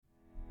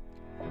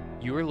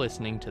You are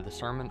listening to the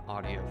sermon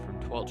audio from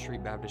 12th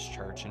Street Baptist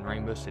Church in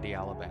Rainbow City,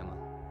 Alabama.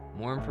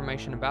 More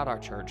information about our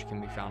church can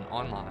be found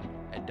online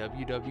at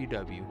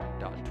www.12th.co.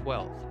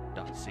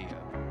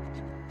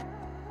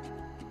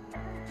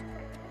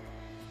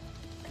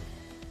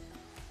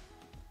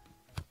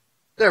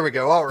 There we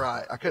go. All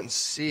right. I couldn't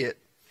see it.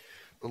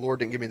 The Lord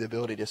didn't give me the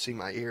ability to see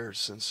my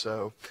ears. And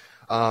so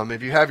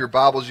if you have your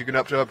Bibles, you can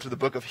up to the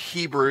book of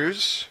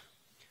Hebrews.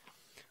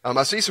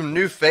 I see some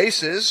new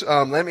faces.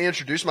 Let me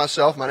introduce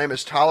myself. My name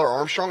is Tyler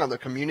Armstrong. I'm the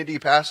community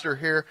pastor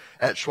here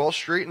at 12th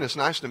Street, and it's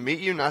nice to meet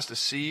you, nice to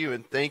see you,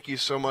 and thank you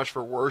so much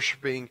for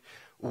worshiping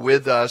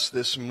with us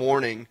this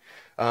morning.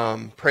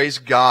 Praise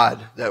God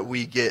that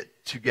we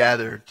get to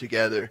gather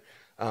together.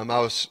 I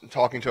was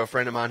talking to a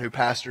friend of mine who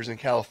pastors in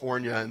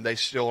California, and they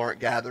still aren't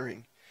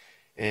gathering.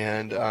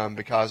 And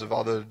because of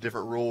all the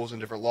different rules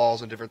and different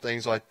laws and different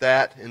things like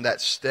that in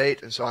that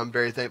state. And so I'm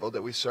very thankful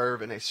that we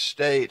serve in a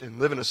state and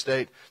live in a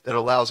state that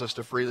allows us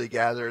to freely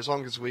gather as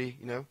long as we,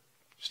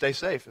 stay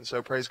safe. And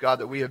so praise God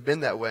that we have been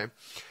that way.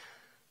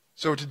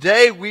 So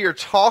today we are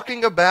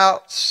talking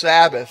about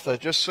Sabbath. It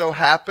just so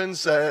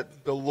happens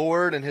that the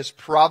Lord and His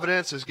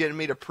providence is getting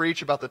me to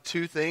preach about the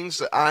two things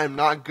that I am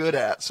not good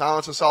at,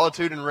 silence and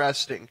solitude and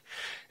resting.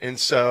 And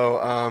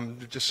so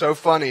just so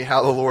funny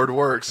how the Lord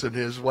works in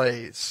His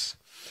ways.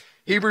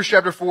 Hebrews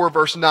chapter 4,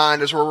 verse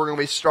 9 is where we're going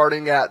to be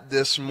starting at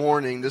this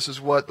morning. This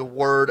is what the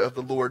word of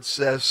the Lord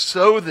says.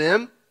 So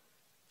then,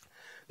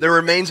 there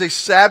remains a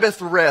Sabbath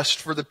rest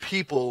for the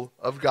people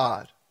of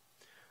God.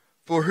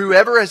 For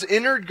whoever has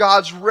entered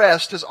God's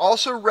rest has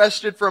also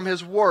rested from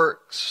his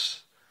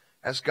works,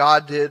 as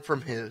God did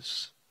from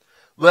his.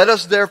 Let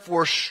us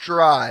therefore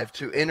strive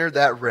to enter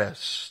that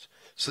rest,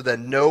 so that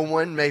no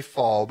one may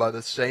fall by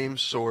the same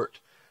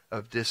sort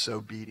of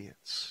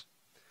disobedience.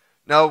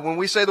 Now, when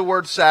we say the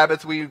word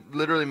Sabbath, we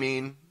literally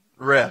mean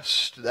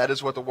rest. That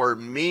is what the word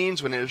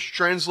means when it is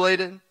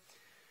translated.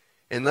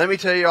 And let me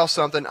tell you all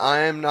something, I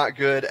am not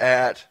good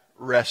at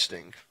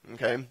resting,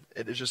 okay?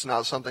 It is just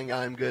not something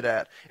I'm good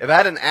at. If I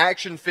had an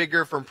action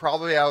figure from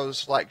probably I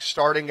was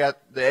starting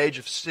at the age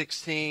of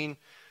 16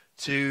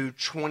 to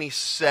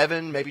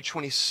 27, maybe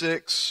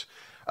 26,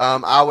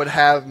 I would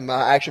have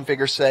my action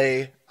figure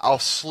say, I'll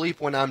sleep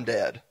when I'm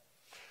dead.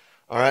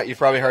 All right, you've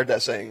probably heard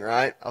that saying,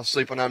 right? I'll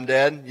sleep when I'm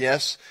dead.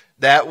 Yes,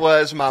 that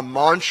was my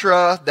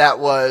mantra. That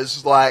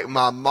was like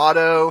my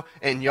motto.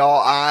 And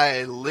y'all,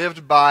 I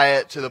lived by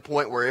it to the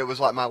point where it was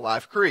like my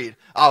life creed.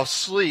 I'll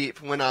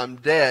sleep when I'm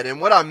dead. And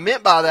what I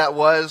meant by that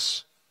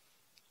was,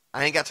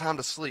 I ain't got time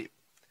to sleep.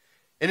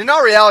 And in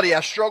all reality,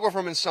 I struggle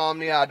from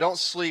insomnia. I don't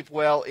sleep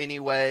well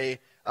anyway.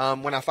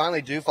 When I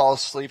finally do fall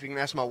asleep, you can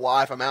ask my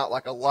wife, I'm out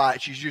like a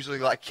light. She's usually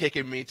like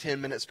kicking me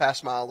 10 minutes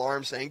past my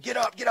alarm saying, get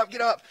up, get up,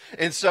 get up.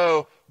 And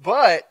so,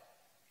 but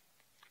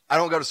I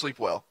don't go to sleep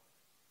well.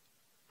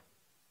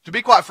 To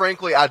be quite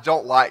frankly, I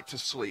don't like to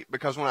sleep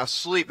because when I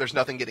sleep, there's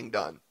nothing getting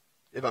done,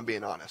 if I'm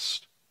being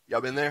honest. Y'all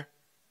been there?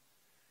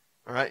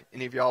 All right?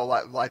 Any of y'all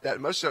like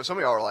that? Some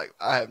of y'all are like,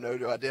 I have no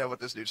idea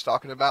what this dude's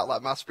talking about.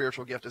 Like, my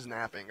spiritual gift is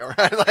napping, all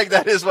right? Like,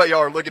 that is what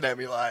y'all are looking at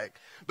me like.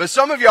 But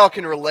some of y'all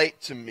can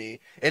relate to me.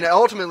 And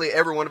ultimately,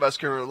 every one of us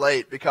can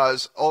relate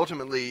because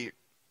ultimately,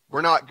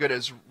 we're not good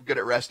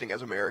at resting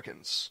as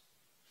Americans.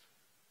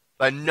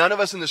 Like, none of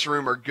us in this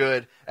room are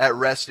good at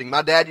resting.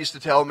 My dad used to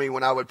tell me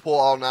when I would pull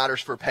all-nighters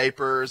for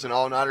papers and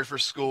all-nighters for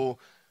school,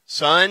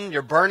 son,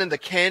 you're burning the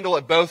candle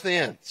at both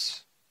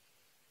ends.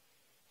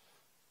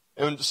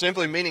 And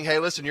simply meaning, hey,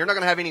 listen, you're not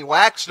going to have any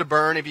wax to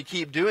burn if you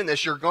keep doing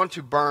this. You're going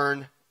to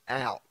burn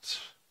out.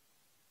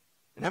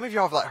 And how many of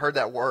y'all have heard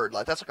that word?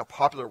 Like, that's like a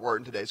popular word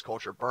in today's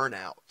culture,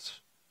 burnout.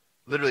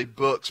 Literally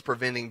books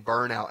preventing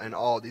burnout and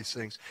all these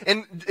things.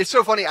 And it's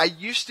so funny, I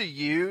used to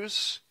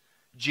use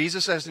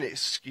Jesus as an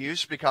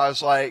excuse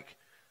because,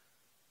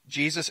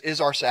 Jesus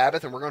is our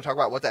Sabbath, and we're going to talk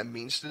about what that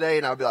means today.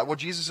 And I'll be like, well,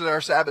 Jesus is our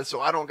Sabbath, so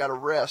I don't got to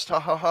rest. Ha,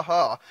 ha, ha,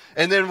 ha.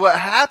 And then what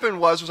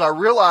happened was I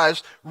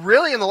realized,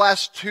 really in the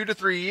last 2 to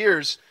 3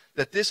 years,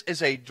 that this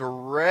is a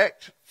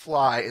direct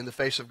fly in the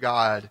face of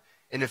God.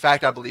 And in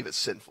fact, I believe it's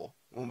sinful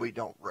when we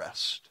don't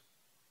rest.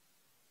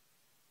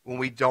 When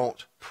we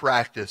don't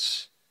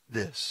practice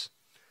this.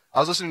 I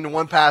was listening to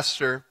one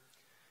pastor.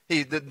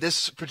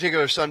 This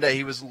particular Sunday,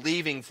 he was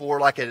leaving for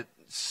like a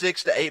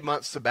 6 to 8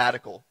 month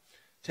sabbatical,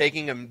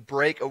 taking a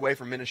break away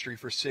from ministry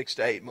for 6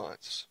 to 8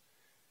 months.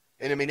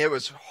 And it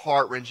was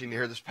heart-wrenching to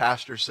hear this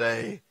pastor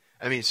say,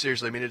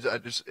 seriously,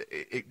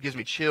 it gives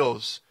me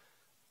chills.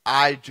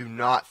 I do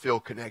not feel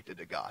connected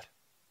to God.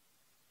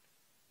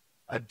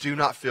 I do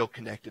not feel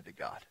connected to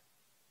God.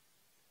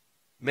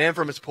 Man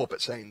from his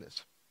pulpit saying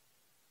this.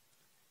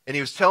 And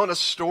he was telling a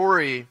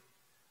story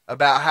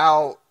about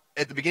how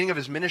at the beginning of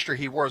his ministry,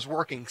 he was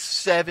working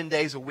 7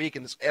 days a week,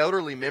 and this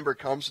elderly member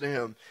comes to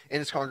him in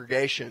his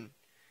congregation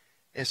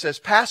and says,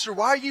 Pastor,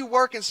 why are you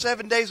working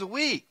 7 days a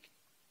week?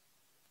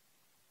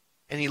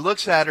 And he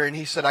looks at her and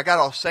he said, I got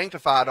all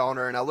sanctified on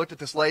her. And I looked at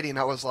this lady and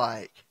I was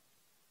like,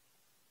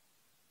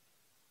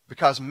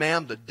 because,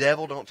 ma'am, the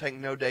devil don't take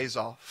no days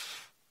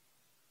off.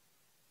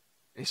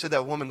 And he said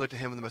that woman looked at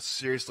him with the most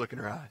serious look in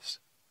her eyes.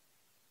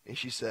 And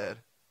she said,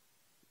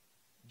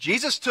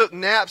 Jesus took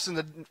naps,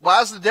 and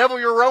why is the devil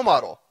your role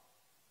model?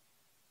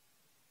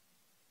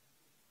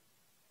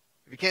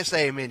 If you can't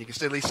say amen, you can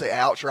still at least say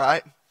ouch,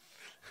 right?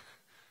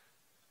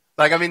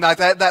 Like, I mean, like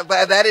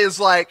that is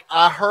like,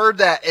 I heard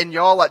that, and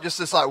y'all, like, just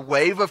this like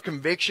wave of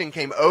conviction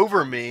came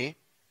over me.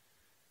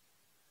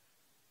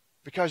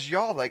 Because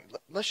y'all, like,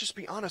 let's just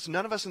be honest,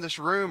 none of us in this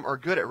room are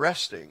good at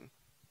resting.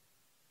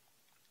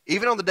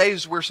 Even on the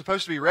days we're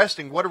supposed to be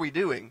resting, what are we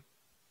doing?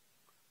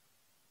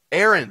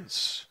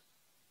 Errands.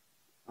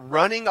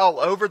 Running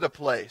all over the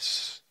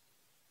place.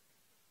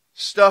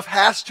 Stuff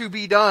has to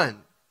be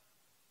done.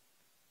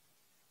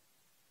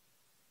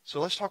 So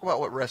let's talk about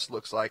what rest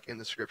looks like in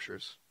the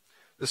Scriptures.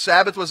 The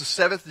Sabbath was the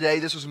seventh day.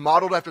 This was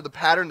modeled after the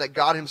pattern that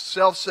God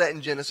Himself set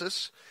in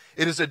Genesis.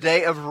 It is a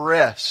day of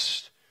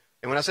rest.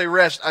 And when I say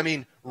rest, I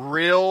mean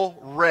real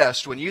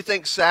rest. When you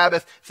think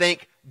Sabbath,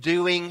 think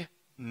doing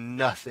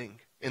nothing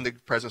in the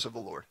presence of the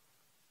Lord.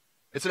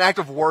 It's an act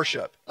of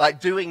worship,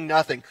 like doing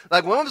nothing.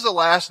 Like, when was the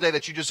last day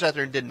that you just sat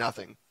there and did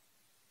nothing?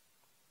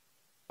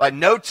 Like,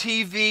 no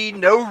TV,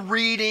 no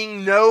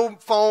reading, no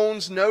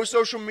phones, no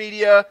social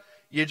media.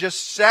 You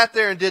just sat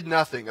there and did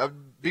nothing.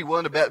 I'd be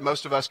willing to bet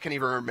most of us can't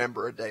even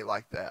remember a day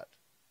like that.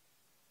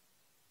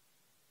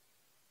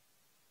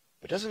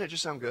 But doesn't it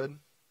just sound good?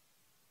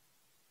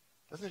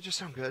 Doesn't it just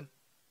sound good?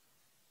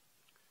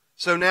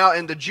 So now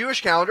in the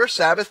Jewish calendar,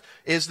 Sabbath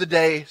is the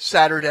day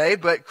Saturday,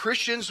 but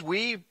Christians,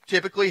 we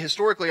typically,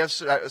 historically, have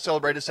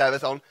celebrated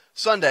Sabbath on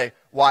Sunday.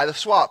 Why the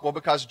swap? Well,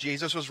 because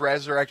Jesus was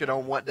resurrected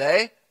on what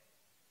day?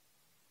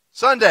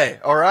 Sunday,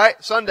 all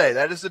right? Sunday.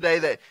 That is the day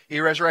that He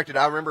resurrected.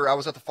 I remember I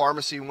was at the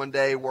pharmacy one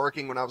day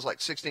working when I was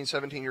like 16,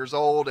 17 years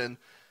old, and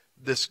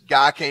this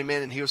guy came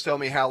in and he was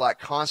telling me how like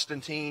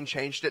Constantine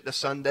changed it to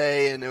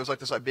Sunday, and it was like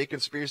this like big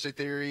conspiracy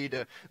theory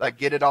to like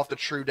get it off the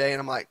true day.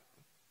 And I'm like,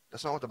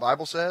 that's not what the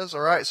Bible says,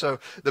 all right? So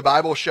the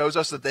Bible shows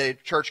us that the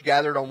church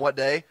gathered on what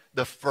day?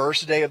 The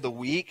first day of the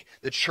week.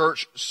 The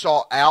church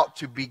sought out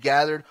to be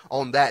gathered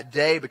on that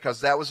day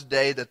because that was the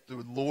day that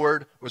the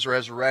Lord was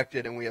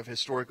resurrected, and we have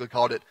historically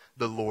called it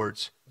the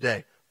Lord's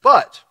Day.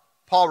 But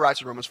Paul writes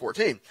in Romans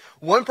 14,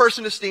 one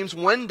person esteems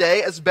one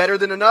day as better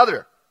than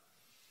another,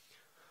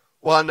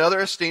 while another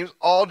esteems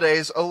all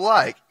days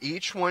alike.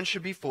 Each one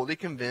should be fully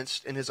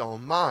convinced in his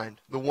own mind.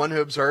 The one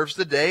who observes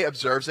the day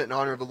observes it in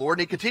honor of the Lord.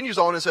 And he continues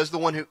on and says, the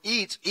one who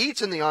eats,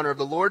 eats in the honor of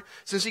the Lord,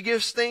 since he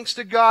gives thanks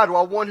to God,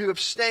 while one who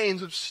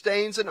abstains,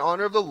 abstains in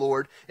honor of the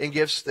Lord and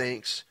gives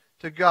thanks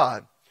to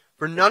God.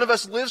 For none of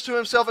us lives to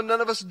himself, and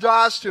none of us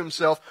dies to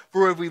himself.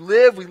 For if we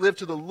live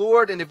to the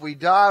Lord, and if we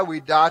die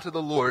to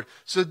the Lord.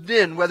 So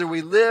then, whether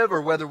we live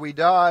or whether we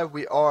die,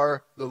 we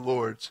are the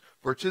Lord's.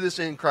 For to this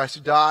end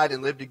Christ died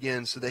and lived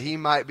again, so that He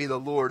might be the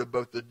Lord of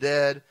both the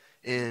dead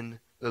and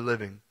the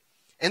living.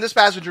 In this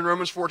passage in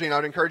Romans 14, I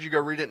would encourage you to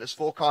go read it in its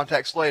full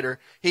context later.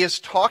 He is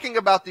talking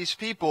about these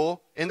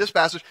people in this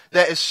passage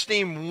that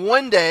esteem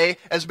one day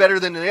as better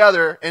than the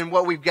other. And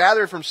what we've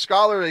gathered from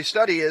scholarly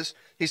study is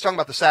he's talking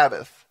about the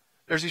Sabbath.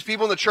 There's these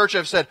people in the church that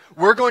have said,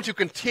 we're going to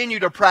continue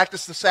to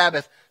practice the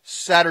Sabbath.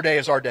 Saturday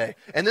is our day.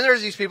 And then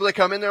there's these people that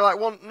come in, they're like,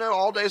 well, no,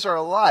 all days are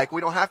alike.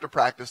 We don't have to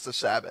practice the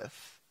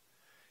Sabbath.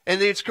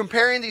 And it's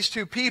comparing these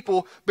two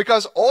people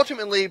because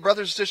ultimately,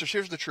 brothers and sisters,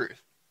 here's the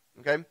truth.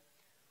 Okay?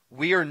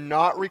 We are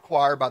not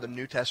required by the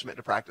New Testament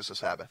to practice the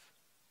Sabbath.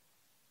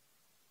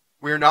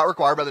 We are not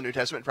required by the New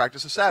Testament to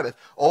practice the Sabbath.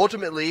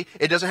 Ultimately,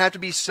 it doesn't have to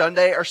be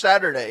Sunday or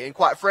Saturday. And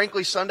quite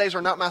frankly, Sundays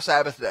are not my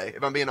Sabbath day,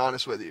 if I'm being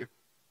honest with you.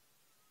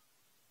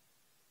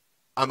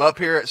 I'm up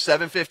here at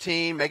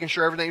 7:15, making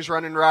sure everything's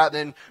running right.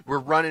 Then we're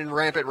running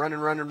rampant, running.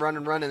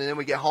 And then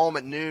we get home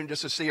at noon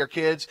just to see our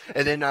kids.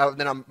 And then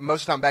I'm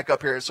most of the time back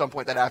up here at some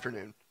point that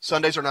afternoon.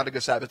 Sundays are not a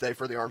good Sabbath day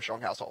for the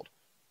Armstrong household.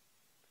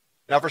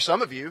 Now, for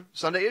some of you,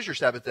 Sunday is your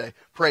Sabbath day.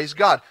 Praise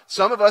God.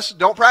 Some of us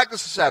don't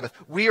practice the Sabbath.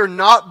 We are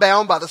not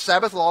bound by the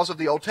Sabbath laws of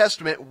the Old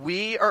Testament.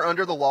 We are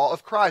under the law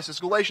of Christ, as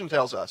Galatians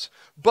tells us.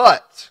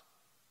 But,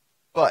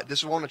 this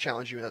is what I want to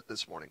challenge you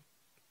this morning.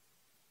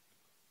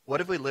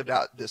 What if we lived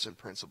out this in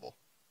principle?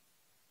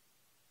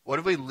 What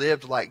if we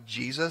lived like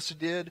Jesus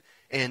did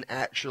and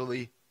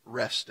actually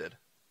rested?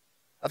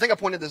 I think I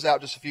pointed this out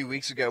just a few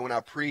weeks ago when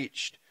I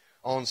preached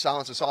on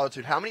silence and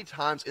solitude. How many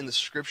times in the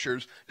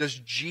Scriptures does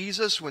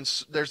Jesus, when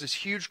there's this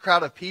huge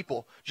crowd of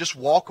people, just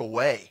walk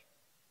away?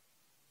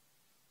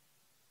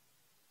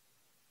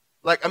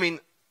 Like, I mean,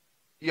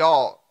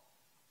 y'all,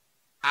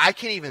 I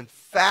can't even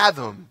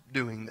fathom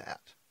doing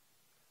that.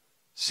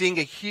 Seeing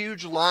a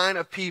huge line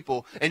of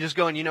people and just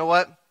going, you know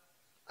what?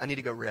 I need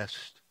to go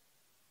rest.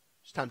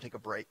 It's time to take a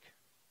break.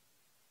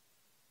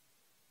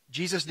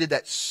 Jesus did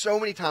that so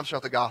many times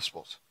throughout the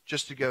Gospels,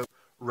 just to go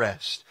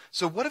rest.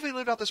 So what if we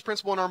lived out this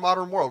principle in our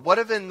modern world? What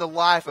if in the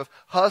life of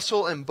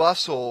hustle and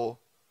bustle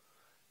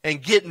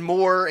and get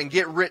more and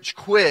get rich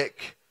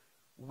quick,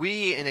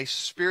 we in a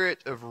spirit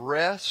of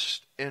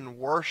rest and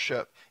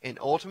worship and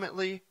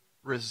ultimately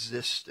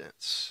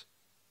resistance,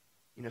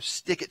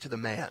 stick it to the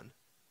man,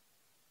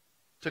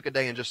 took a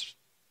day and just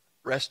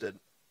rested,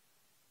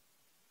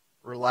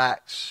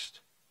 relaxed,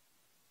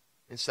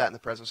 and sat in the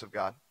presence of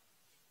God?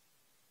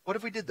 What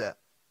if we did that?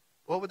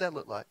 What would that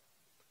look like?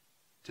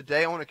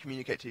 Today I want to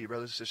communicate to you,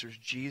 brothers and sisters,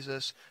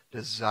 Jesus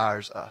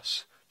desires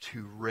us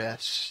to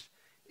rest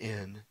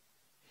in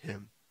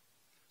Him.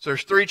 So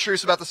there's three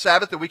truths about the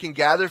Sabbath that we can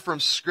gather from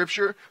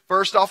Scripture.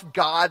 First off,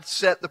 God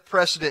set the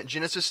precedent.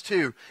 Genesis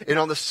 2. And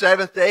on the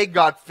seventh day,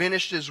 God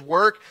finished His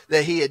work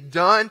that He had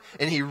done,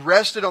 and He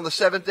rested on the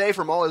seventh day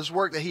from all His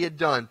work that He had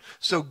done.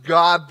 So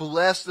God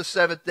blessed the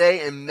seventh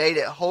day and made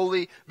it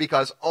holy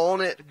because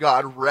on it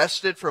God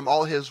rested from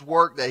all His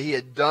work that He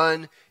had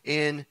done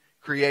in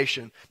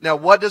creation. Now,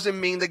 what does it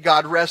mean that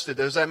God rested?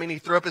 Does that mean He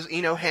threw up His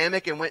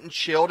hammock and went and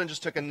chilled and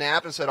just took a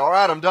nap and said, all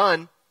right, I'm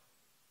done?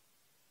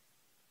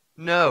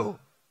 No.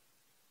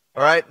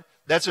 All right?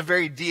 That's a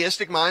very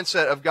deistic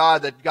mindset of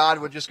God, that God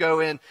would just go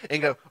in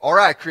and go, all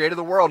right, created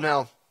the world.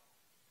 Now,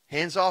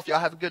 hands off, y'all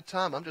have a good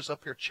time. I'm just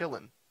up here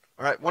chilling.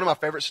 All right? One of my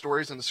favorite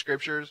stories in the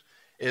Scriptures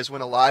is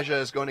when Elijah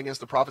is going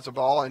against the prophets of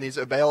Baal, and he's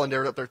at Baal, and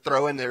they're up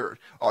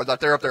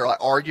there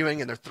like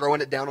arguing, and they're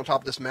throwing it down on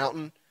top of this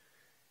mountain.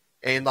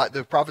 And like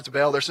the prophets of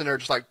Baal, they're sitting there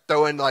just like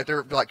throwing, like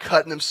they're like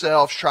cutting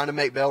themselves, trying to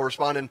make Baal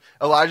respond. And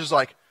Elijah's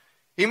like,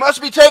 he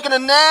must be taking a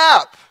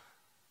nap.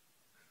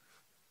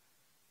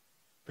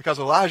 Because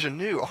Elijah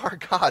knew our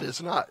God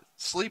is not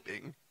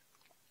sleeping.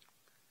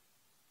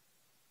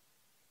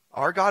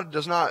 Our God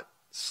does not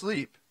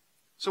sleep.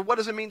 So what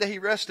does it mean that He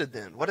rested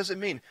then? What does it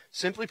mean?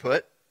 Simply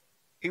put,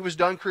 He was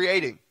done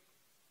creating.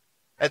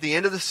 At the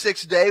end of the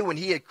sixth day, when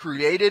He had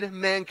created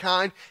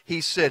mankind,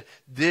 He said,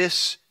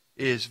 this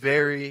is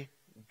very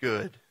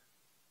good.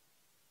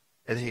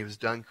 And then He was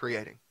done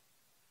creating.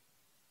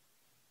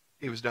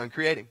 He was done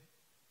creating.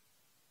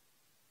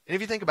 And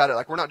if you think about it,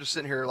 like, we're not just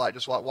sitting here like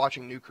just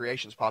watching new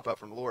creations pop up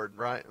from the Lord,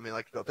 right? I mean,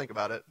 like, don't think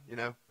about it, you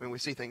know. I mean, we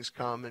see things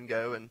come and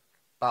go and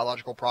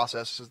biological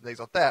processes and things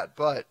like that.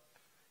 But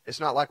it's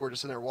not like we're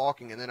just sitting there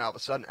walking and then all of a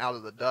sudden out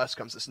of the dust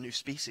comes this new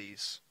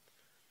species,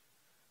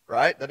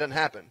 right? That doesn't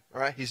happen, all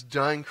right? He's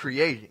done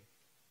creating.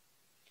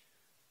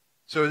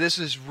 So this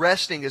is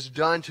resting is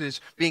done to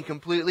His being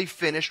completely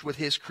finished with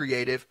His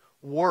creative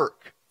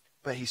work.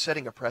 But He's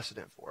setting a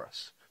precedent for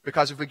us.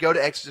 Because if we go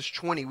to Exodus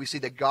 20, we see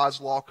that God's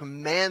law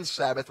commands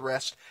Sabbath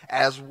rest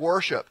as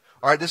worship.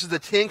 All right, this is the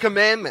 10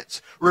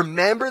 Commandments.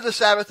 Remember the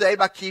Sabbath day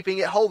by keeping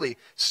it holy.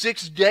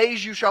 6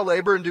 days you shall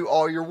labor and do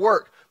all your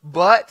work.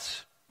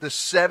 But the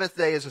seventh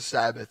day is a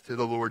Sabbath to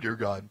the Lord your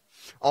God.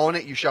 On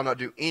it you shall not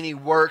do any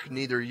work,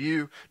 neither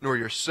you, nor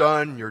your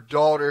son, your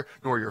daughter,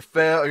 nor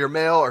your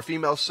male or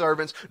female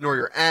servants, nor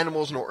your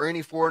animals, nor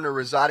any foreigner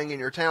residing in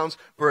your towns.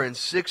 For in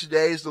 6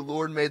 days the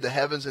Lord made the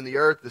heavens and the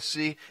earth, the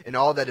sea, and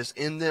all that is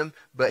in them.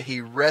 But He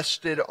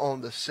rested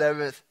on the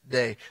seventh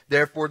day.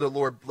 Therefore the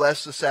Lord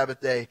blessed the Sabbath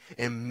day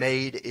and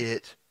made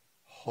it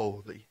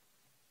holy.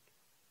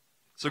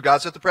 So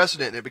God set the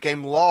precedent, and it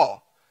became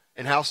law.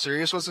 And how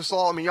serious was this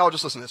law? I mean, y'all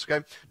just listen to this,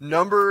 okay?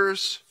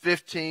 Numbers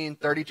 15,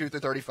 32 through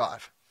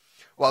 35.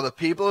 While the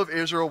people of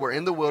Israel were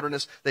in the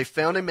wilderness, they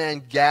found a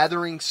man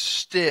gathering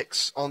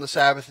sticks on the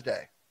Sabbath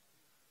day.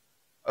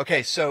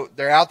 Okay, so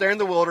they're out there in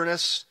the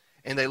wilderness,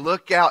 and they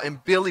look out,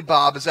 and Billy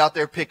Bob is out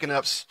there picking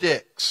up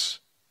sticks.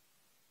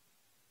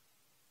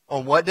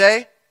 On what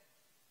day?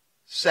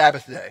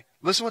 Sabbath day.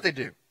 Listen what they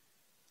do.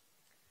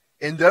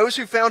 And those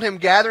who found him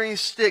gathering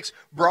sticks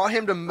brought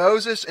him to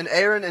Moses and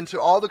Aaron and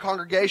to all the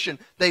congregation.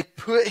 They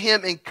put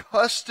him in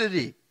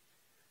custody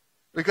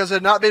because it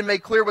had not been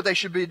made clear what they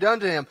should be done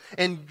to him.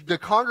 And the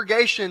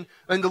congregation,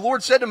 and the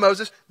Lord said to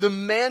Moses, the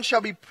man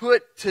shall be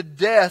put to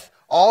death.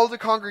 All the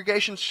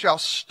congregation shall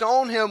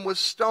stone him with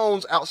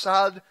stones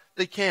outside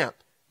the camp.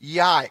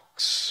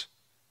 Yikes.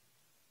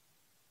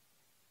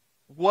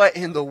 What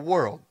in the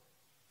world?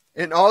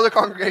 And all the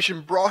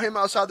congregation brought him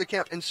outside the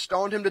camp and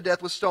stoned him to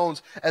death with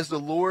stones, as the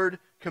Lord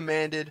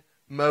commanded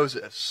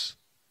Moses.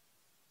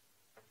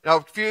 Now,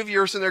 a few of you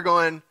are sitting there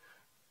going,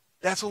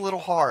 that's a little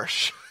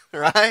harsh,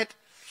 right?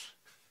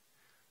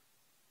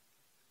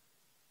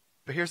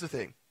 But here's the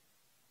thing.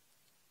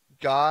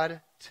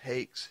 God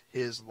takes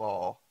His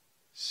law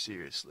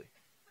seriously.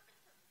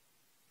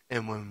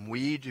 And when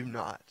we do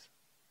not,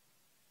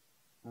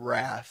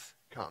 wrath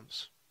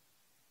comes.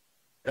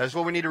 That's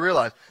what we need to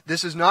realize.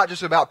 This is not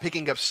just about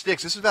picking up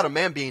sticks. This is about a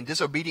man being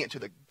disobedient to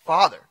the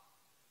Father.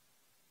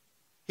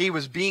 He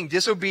was being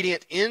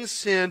disobedient in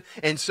sin,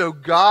 and so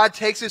God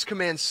takes His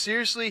command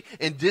seriously,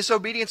 and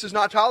disobedience is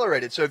not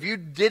tolerated. So if you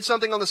did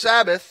something on the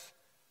Sabbath,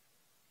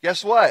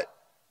 guess what?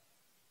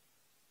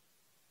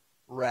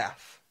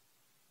 Wrath.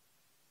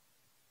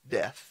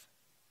 Death.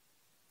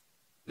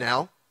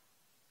 Now,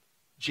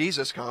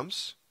 Jesus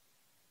comes,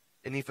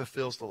 and He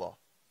fulfills the law,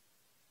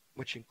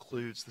 which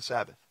includes the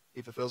Sabbath.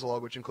 He fulfills the law,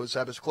 which includes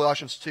Sabbath.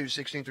 Colossians 2,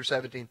 16 through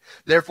 17.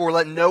 Therefore,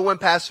 let no one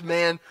pass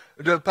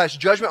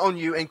judgment on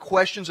you in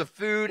questions of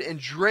food and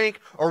drink,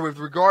 or with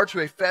regard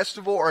to a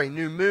festival, or a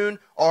new moon,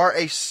 or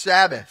a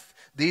Sabbath.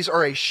 These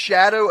are a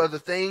shadow of the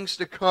things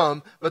to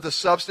come, but the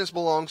substance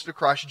belongs to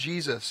Christ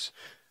Jesus.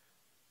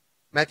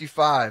 Matthew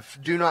 5,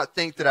 do not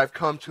think that I've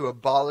come to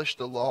abolish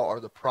the law or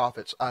the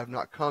prophets. I have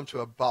not come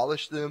to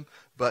abolish them,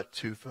 but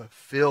to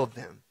fulfill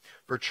them.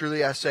 For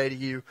truly I say to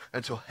you,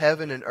 until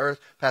heaven and earth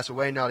pass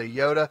away, not a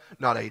iota,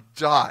 not a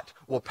dot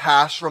will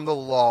pass from the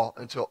law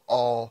until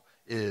all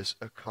is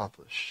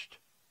accomplished.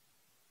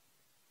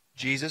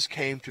 Jesus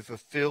came to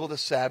fulfill the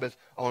Sabbath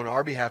on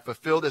our behalf,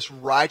 fulfill this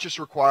righteous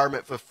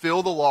requirement,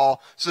 fulfill the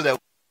law so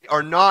that we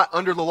are not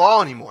under the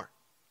law anymore.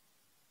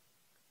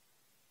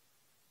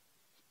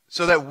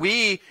 So that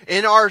we,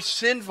 in our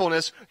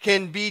sinfulness,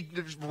 can be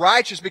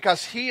righteous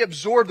because He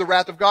absorbed the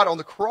wrath of God on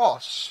the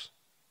cross.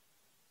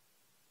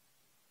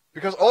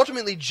 Because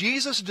ultimately,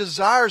 Jesus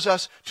desires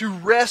us to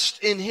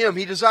rest in Him.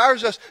 He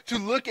desires us to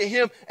look at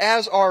Him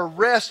as our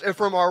rest and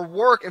from our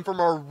work and from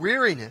our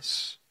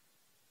weariness.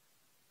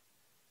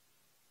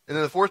 And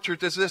then the fourth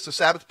truth is this: the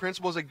Sabbath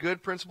principle is a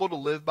good principle to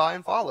live by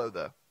and follow,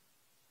 though.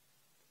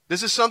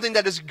 This is something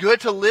that is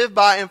good to live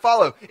by and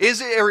follow. Is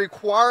it a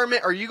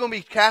requirement? Are you going to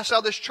be cast out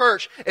of this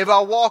church if I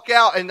walk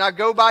out and I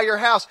go by your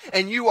house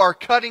and you are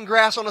cutting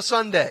grass on a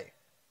Sunday?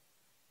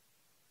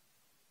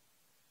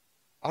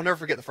 I'll never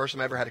forget the first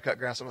time I ever had to cut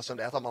grass on a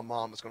Sunday. I thought my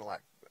mom was going to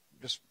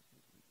just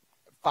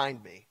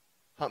find me,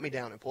 hunt me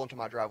down, and pull into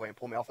my driveway and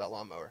pull me off that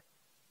lawnmower.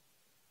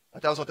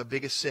 That was like the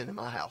biggest sin in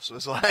my house. It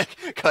was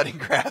like cutting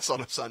grass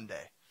on a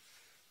Sunday.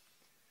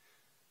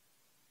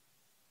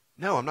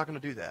 No, I'm not going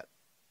to do that.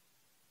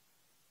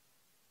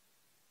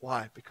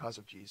 Why? Because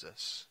of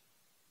Jesus.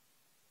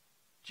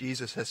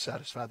 Jesus has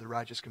satisfied the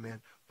righteous command.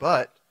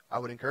 But I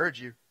would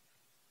encourage you,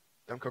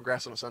 don't cut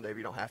grass on a Sunday if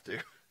you don't have to.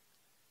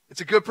 It's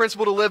a good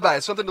principle to live by.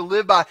 It's something to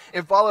live by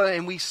and follow.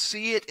 And we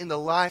see it in the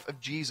life of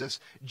Jesus.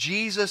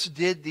 Jesus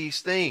did these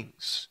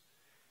things.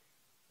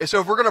 And so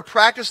if we're going to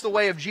practice the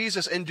way of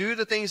Jesus and do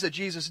the things that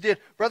Jesus did,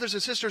 brothers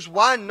and sisters,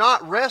 why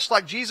not rest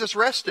like Jesus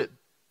rested?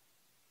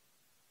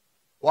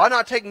 Why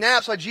not take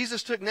naps like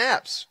Jesus took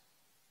naps?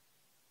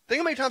 Think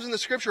how many times in the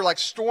Scripture, like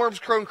storms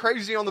going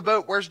crazy on the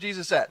boat, where's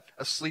Jesus at?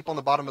 Asleep on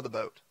the bottom of the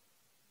boat.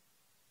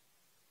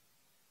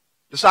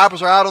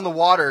 Disciples are out on the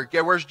water.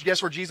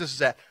 Guess where Jesus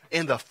is at?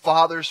 In the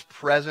Father's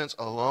presence,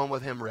 alone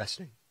with Him,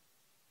 resting.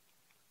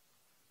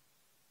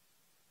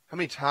 How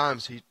many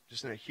times He's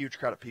just in a huge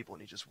crowd of people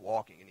and He's just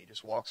walking and He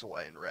just walks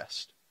away and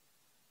rests?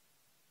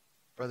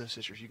 Brothers and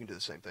sisters, you can do the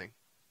same thing.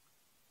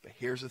 But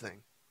here's the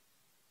thing.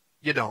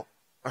 You don't.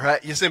 All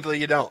right? You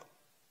don't.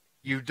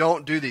 You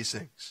don't do these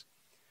things.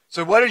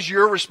 So what is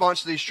your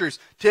response to these truths?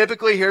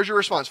 Typically, here's your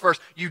response.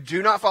 First, you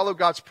do not follow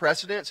God's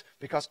precedents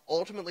because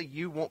ultimately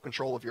you want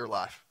control of your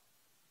life.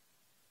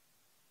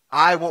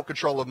 I want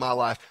control of my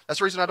life. That's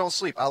the reason I don't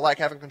sleep. I like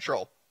having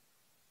control.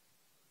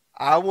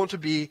 I want to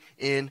be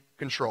in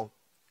control.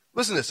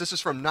 Listen to this. This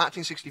is from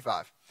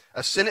 1965.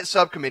 A Senate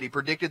subcommittee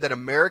predicted that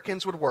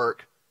Americans would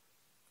work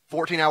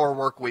 14-hour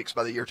work weeks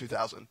by the year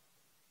 2000.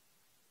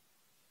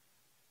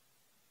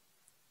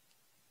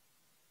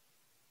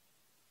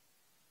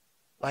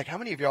 Like, how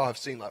many of y'all have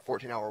seen like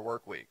 14-hour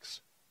work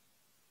weeks?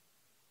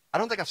 I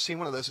don't think I've seen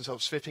one of those since I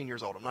was 15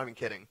 years old. I'm not even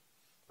kidding.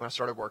 When I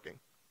started working.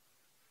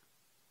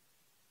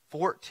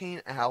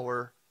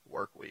 14-hour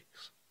work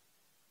weeks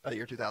by the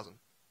year 2000.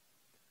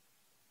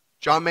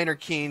 John Maynard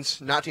Keynes,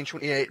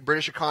 1928,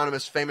 British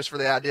economist famous for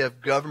the idea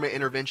of government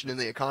intervention in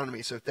the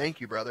economy, so thank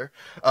you, brother,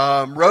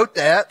 wrote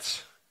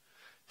that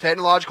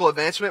technological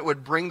advancement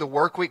would bring the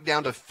work week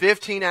down to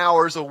 15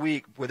 hours a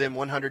week within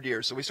 100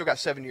 years. So we still got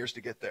 7 years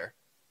to get there.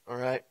 All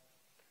right?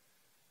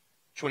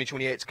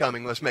 2028 is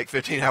coming. Let's make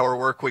 15-hour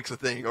work weeks a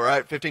thing. All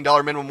right?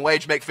 $15 minimum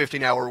wage, make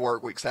 15-hour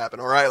work weeks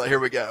happen. All right? Here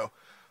we go.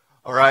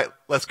 All right?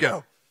 Let's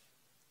go.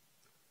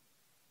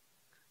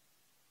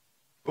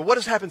 But what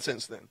has happened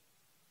since then?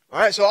 All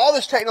right, so all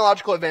this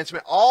technological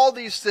advancement, all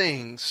these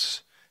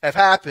things have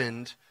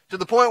happened to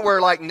the point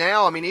where, like,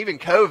 now, I mean, even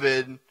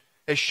COVID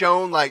has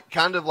shown, like,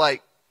 kind of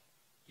like,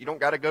 you don't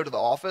got to go to the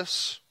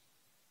office.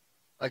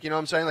 Like, you know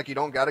what I'm saying? Like, you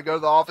don't got to go to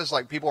the office.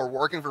 Like, people are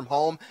working from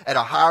home at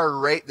a higher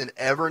rate than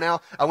ever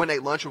now. I went and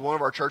ate lunch with one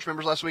of our church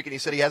members last week, and he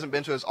said he hasn't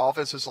been to his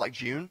office since, like,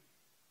 June.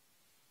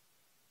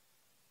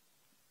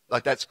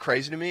 Like, that's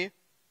crazy to me.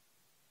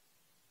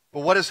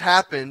 But what has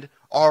happened?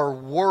 Our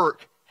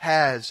work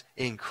has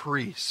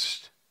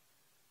increased.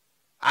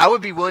 I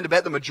would be willing to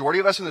bet the majority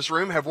of us in this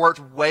room have worked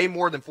way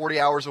more than 40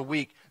 hours a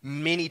week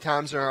many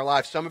times in our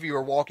life. Some of you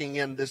are walking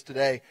in this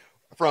today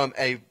from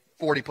a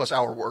 40-plus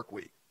hour work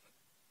week.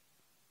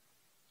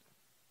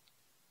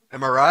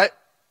 Am I right?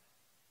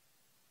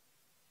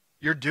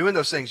 You're doing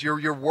those things.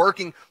 You're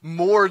working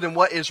more than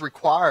what is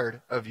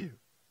required of you.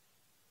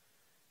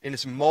 And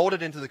it's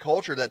molded into the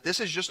culture that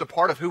this is just a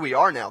part of who we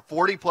are now.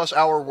 40-plus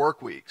hour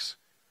work weeks.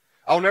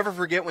 I'll never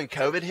forget when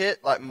COVID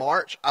hit, like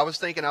March, I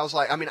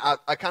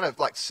kind of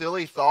like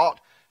silly thought,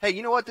 hey,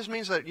 you know what? This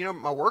means that,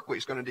 my work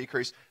week's going to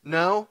decrease.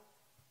 No.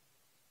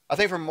 I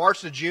think from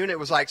March to June, it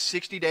was like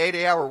 60 to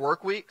 80-hour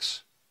work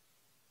weeks.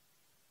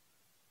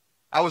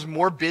 I was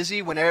more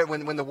busy when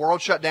the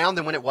world shut down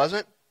than when it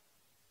wasn't.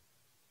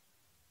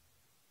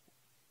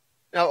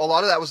 Now, a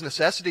lot of that was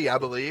necessity, I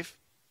believe.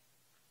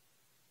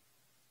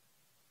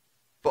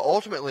 But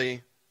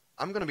ultimately,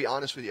 I'm going to be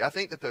honest with you. I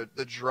think that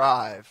the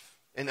drive,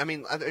 and I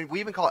mean, we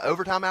even call it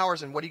overtime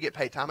hours, and what do you get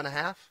paid? Time and a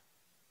half?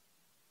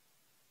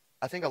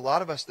 I think a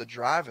lot of us, the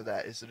drive of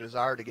that is the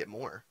desire to get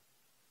more.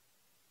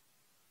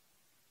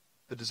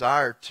 The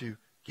desire to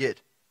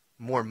get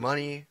more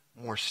money,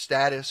 more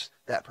status,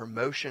 that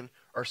promotion,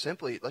 or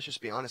simply, let's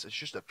just be honest, it's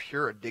just a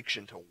pure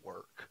addiction to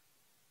work.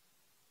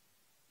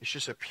 It's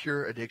just a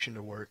pure addiction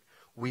to work.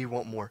 We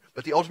want more.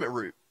 But the ultimate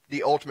root,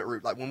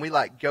 like when we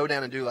go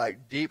down and do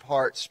deep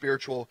heart,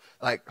 spiritual,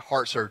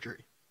 heart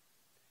surgery,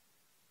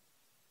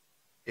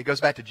 it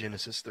goes back to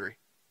Genesis 3.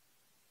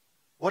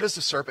 What does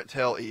the serpent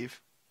tell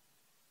Eve?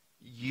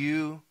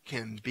 You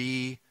can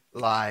be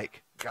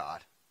like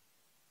God.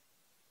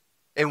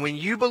 And when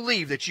you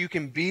believe that you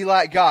can be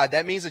like God,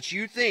 that means that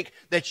you think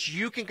that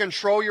you can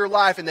control your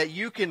life and that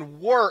you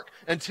can work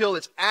until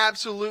it's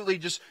absolutely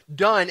just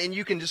done and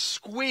you can just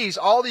squeeze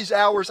all these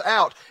hours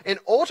out. And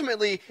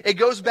ultimately, it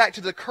goes back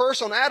to the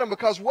curse on Adam,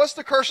 because what's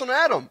the curse on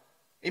Adam?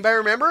 Anybody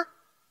remember?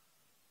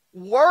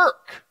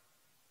 Work.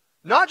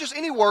 Not just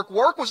any work.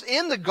 Work was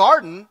in the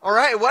garden, all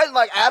right? It wasn't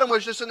like Adam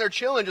was just in there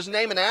chilling, just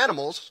naming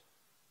animals.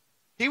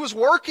 He was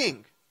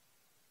working.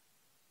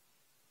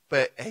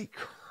 But a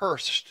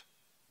cursed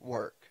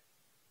work.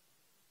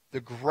 The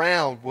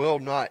ground will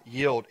not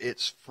yield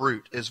its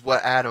fruit, is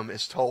what Adam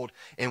is told.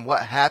 And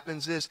what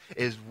happens is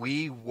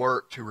we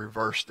work to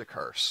reverse the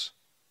curse.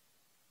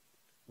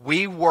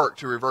 We work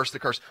to reverse the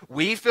curse.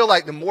 We feel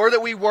like the more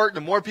that we work,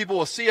 the more people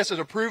will see us and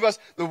approve us,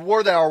 the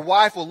more that our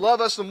wife will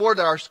love us, the more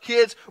that our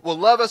kids will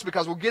love us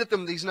because we'll get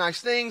them these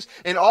nice things.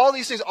 And all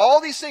these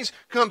things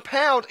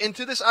compound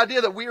into this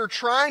idea that we are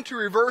trying to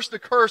reverse the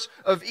curse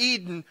of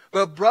Eden.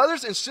 But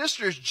brothers and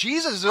sisters,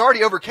 Jesus has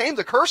already overcame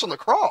the curse on the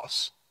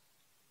cross.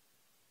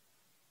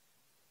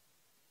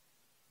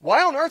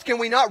 Why on earth can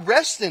we not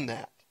rest in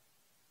that?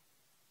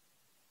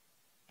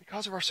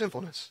 Because of our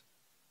sinfulness.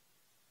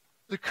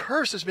 The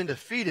curse has been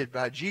defeated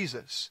by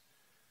Jesus.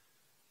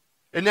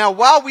 And now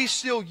while we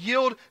still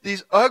yield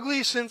these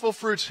ugly, sinful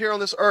fruits here on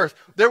this earth,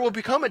 there will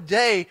become a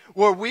day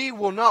where we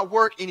will not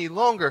work any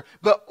longer.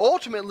 But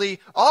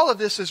ultimately, all of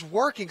this is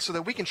working so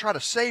that we can try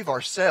to save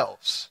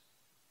ourselves.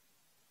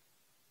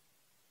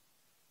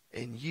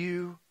 And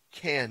you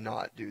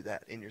cannot do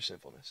that in your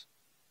sinfulness.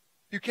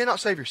 You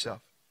cannot save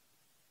yourself.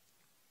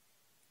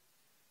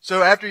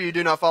 So after you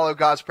do not follow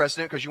God's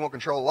precedent because you won't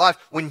control life,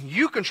 when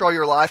you control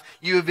your life,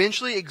 you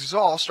eventually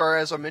exhaust, or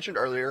as I mentioned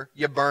earlier,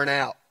 you burn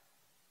out.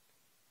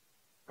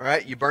 All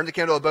right? You burn the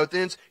candle at both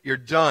ends, you're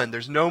done.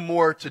 There's no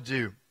more to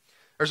do.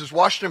 There's this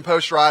Washington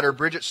Post writer,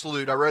 Bridget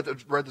Salute. I read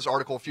this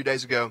article a few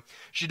days ago.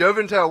 She dove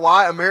into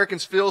why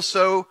Americans feel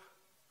so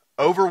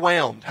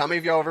overwhelmed. How many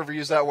of y'all have ever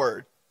used that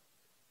word?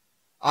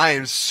 I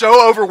am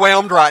so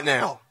overwhelmed right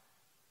now.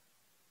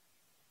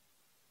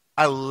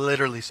 I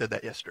literally said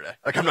that yesterday.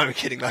 I'm not even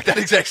kidding. That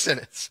exact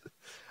sentence.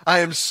 I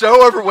am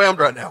so overwhelmed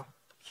right now.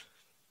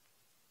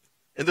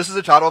 And this is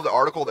the title of the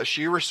article that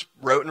she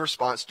wrote in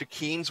response to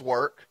Keene's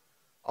work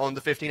on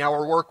the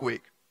 15-hour work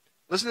week.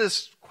 Listen to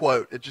this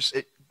quote. It just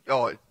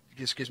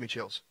gives me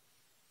chills.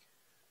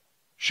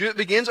 She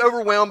begins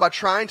overwhelmed by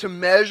trying to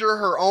measure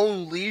her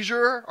own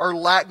leisure or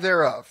lack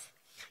thereof.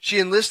 She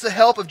enlists the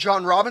help of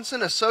John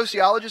Robinson, a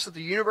sociologist at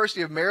the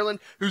University of Maryland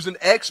who's an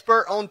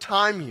expert on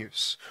time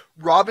use.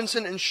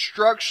 Robinson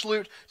instructs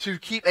Schlute to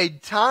keep a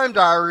time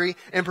diary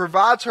and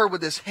provides her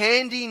with this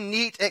handy,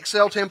 neat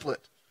Excel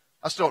template.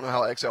 I still don't know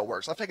how Excel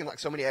works. I've taken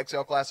so many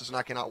Excel classes and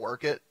I cannot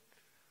work it.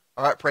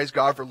 All right, praise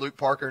God for Luke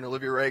Parker and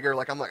Olivia Rager.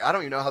 I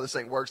don't even know how this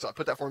thing works. So I'll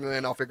put that formula in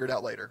and I'll figure it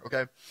out later,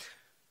 okay?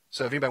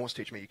 So if anybody wants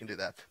to teach me, you can do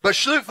that. But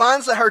Schlute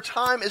finds that her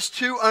time is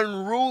too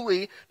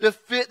unruly to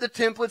fit the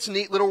template's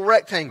neat little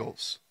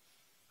rectangles.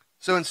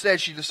 So instead,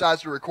 she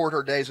decides to record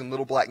her days in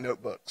little black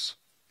notebooks.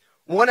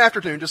 One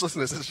afternoon, just listen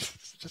to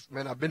this.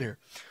 Man, I've been here.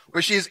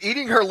 Where she is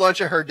eating her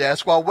lunch at her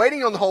desk while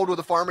waiting on the hold with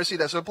a pharmacy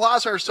that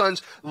supplies her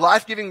son's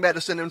life-giving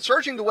medicine and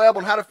searching the web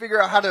on how to figure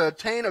out how to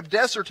obtain a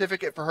death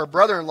certificate for her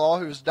brother-in-law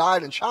who has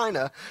died in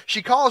China,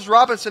 she calls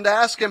Robinson to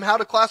ask him how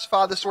to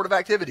classify this sort of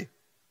activity.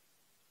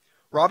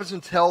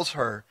 Robinson tells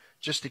her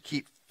just to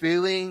keep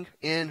filling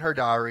in her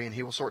diary and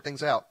he will sort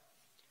things out.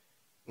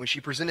 When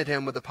she presented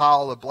him with a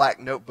pile of black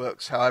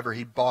notebooks, however,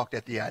 he balked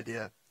at the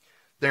idea.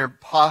 They're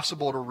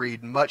impossible to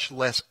read, much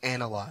less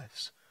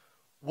analyze.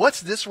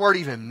 What's this word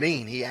even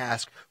mean? He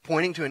asked,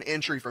 pointing to an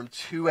entry from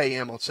 2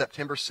 a.m. on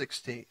September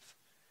 16th.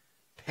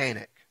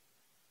 Panic,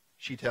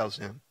 she tells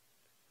him.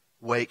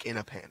 Wake in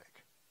a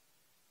panic.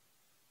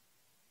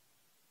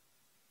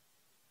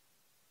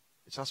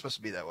 It's not supposed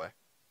to be that way.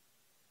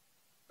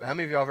 But how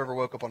many of y'all have ever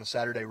woke up on a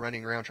Saturday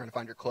running around trying to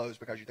find your clothes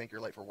because you think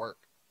you're late for work?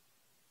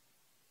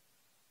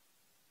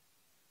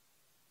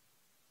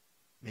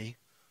 Me?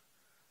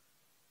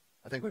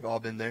 I think we've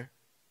all been there.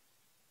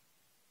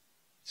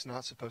 It's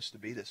not supposed to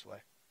be this way.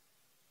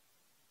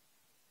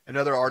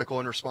 Another article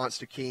in response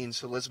to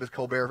Keene's, Elizabeth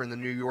Colbert in the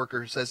New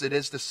Yorker says, it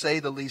is to say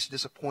the least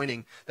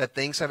disappointing that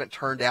things haven't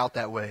turned out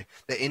that way,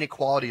 that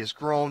inequality has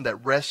grown,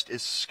 that rest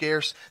is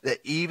scarce, that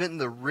even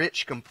the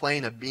rich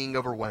complain of being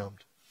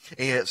overwhelmed.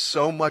 And yet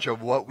so much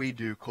of what we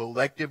do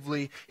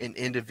collectively and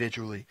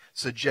individually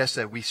suggests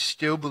that we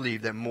still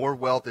believe that more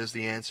wealth is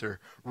the answer.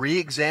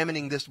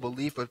 Re-examining this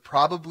belief would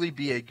probably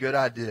be a good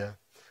idea.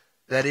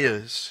 That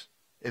is,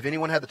 if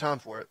anyone had the time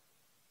for it.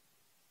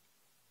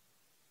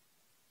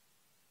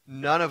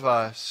 None of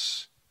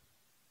us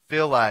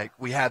feel like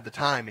we have the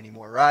time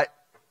anymore, right?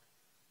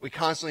 We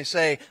constantly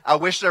say, I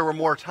wish there were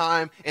more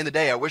time in the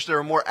day. I wish there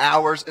were more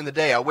hours in the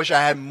day. I wish I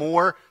had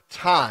more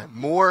time,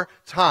 more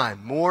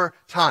time, more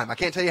time. I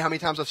can't tell you how many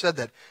times I've said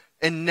that.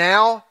 And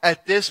now,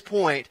 at this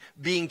point,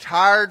 being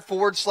tired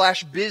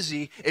 /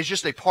 busy is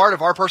just a part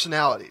of our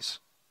personalities.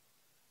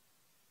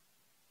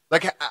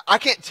 Like, I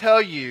can't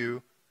tell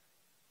you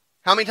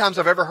how many times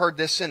I've ever heard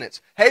this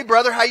sentence. Hey,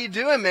 brother, how you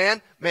doing,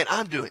 man? Man,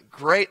 I'm doing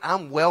great.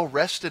 I'm well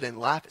rested and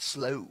life is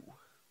slow.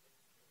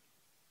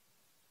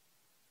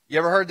 You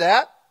ever heard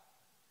that?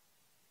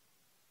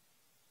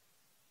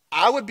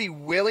 I would be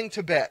willing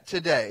to bet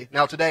today,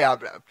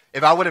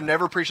 if I would have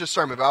never preached this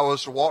sermon, if I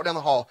was to walk down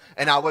the hall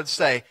and I would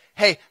say,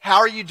 hey, how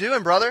are you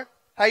doing, brother?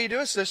 How you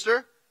doing,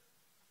 sister?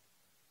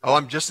 Oh,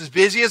 I'm just as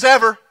busy as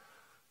ever.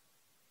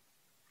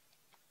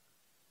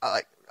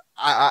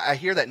 I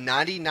hear that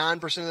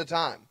 99% of the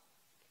time.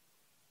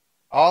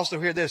 I also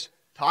hear this,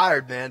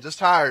 tired, man, just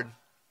tired.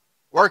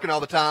 Working all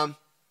the time.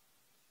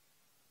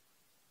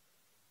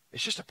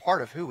 It's just a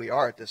part of who we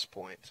are at this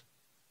point.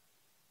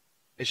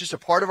 It's just a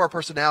part of our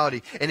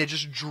personality, and it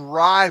just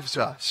drives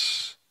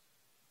us.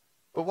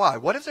 But why?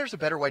 What if there's a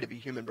better way to be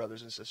human,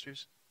 brothers and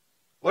sisters?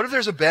 What if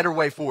there's a better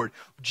way forward?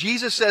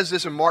 Jesus says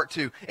this in Mark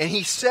 2, and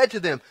he said to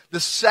them, the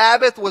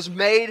Sabbath was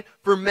made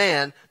for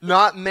man,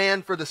 not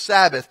man for the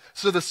Sabbath.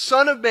 So the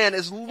Son of Man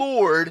is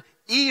Lord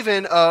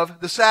even of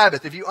the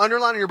Sabbath. If you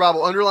underline in your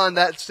Bible, underline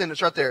that sentence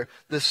right there.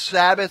 The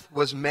Sabbath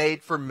was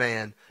made for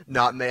man,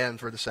 not man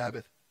for the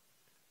Sabbath.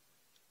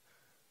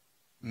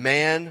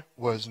 Man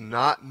was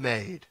not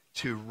made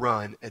to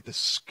run at the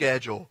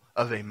schedule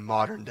of a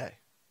modern day.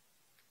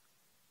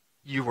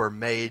 You were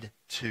made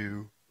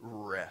to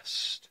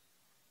rest.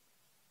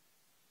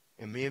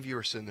 And many of you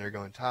are sitting there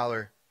going,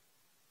 Tyler,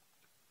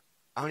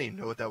 I don't even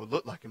know what that would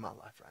look like in my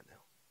life right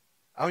now.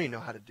 I don't even know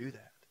how to do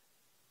that.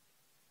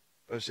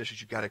 Brothers and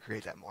sisters, you've got to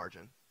create that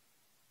margin.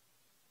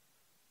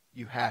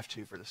 You have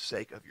to for the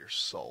sake of your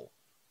soul.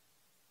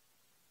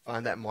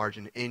 Find that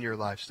margin in your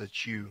life so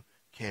that you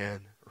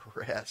can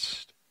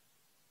rest.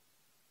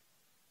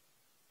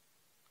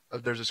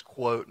 There's this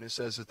quote, and it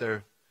says that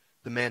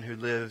the man who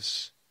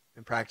lives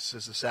and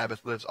practices the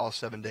Sabbath lives all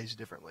 7 days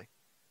differently.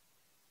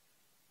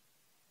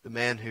 The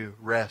man who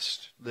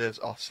rests lives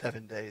all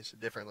 7 days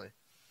differently.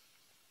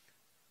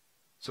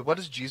 So what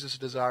does Jesus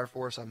desire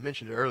for us? I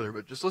mentioned it earlier,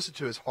 but just listen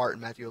to his heart in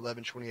Matthew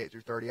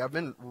 11:28-30. I've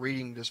been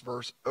reading this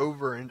verse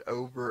over and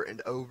over and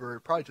over,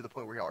 probably to the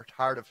point where y'all are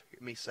tired of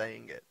me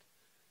saying it.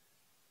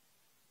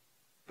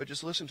 But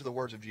just listen to the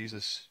words of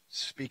Jesus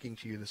speaking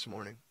to you this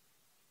morning.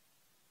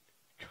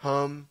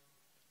 Come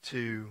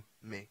to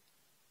me,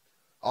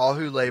 all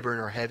who labor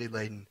and are heavy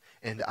laden,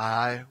 and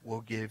I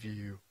will give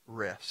you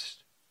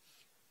rest.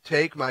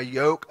 Take my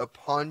yoke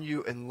upon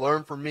you and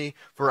learn from me,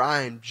 for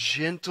I am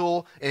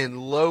gentle and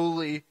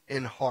lowly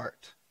in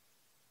heart,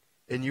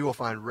 and you will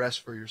find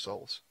rest for your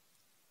souls.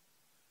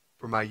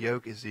 For my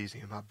yoke is easy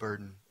and my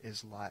burden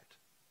is light.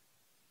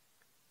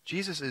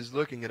 Jesus is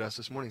looking at us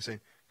this morning saying,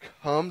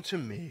 come to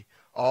me,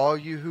 all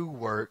you who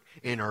work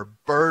and are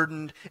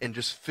burdened and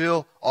just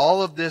feel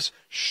all of this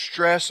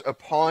stress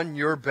upon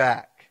your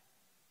back.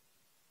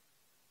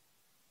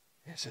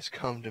 And it says,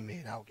 come to me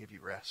and I will give you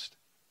rest.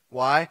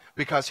 Why?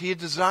 Because he is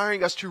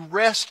desiring us to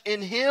rest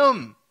in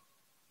him.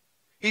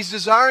 He's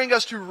desiring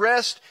us to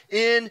rest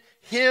in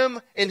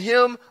him and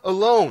him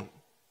alone.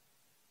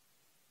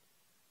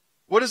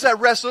 What does that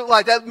rest look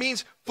like? That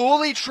means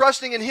fully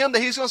trusting in him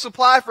that he's going to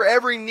supply for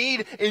every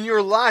need in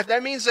your life.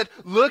 That means that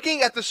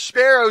looking at the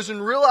sparrows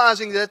and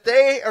realizing that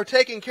they are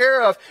taken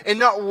care of and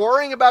not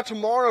worrying about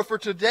tomorrow, for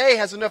today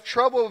has enough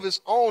trouble of its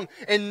own,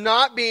 and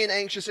not being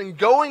anxious and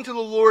going to the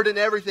Lord in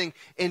everything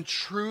and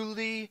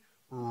truly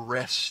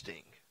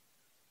resting.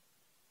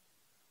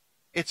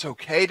 It's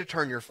okay to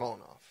turn your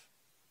phone off.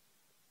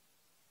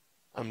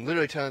 I'm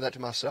literally telling that to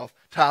myself.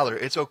 Tyler,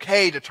 it's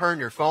okay to turn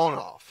your phone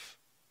off.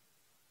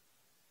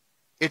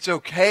 It's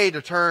okay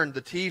to turn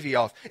the TV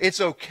off.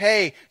 It's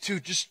okay to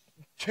just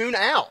tune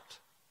out.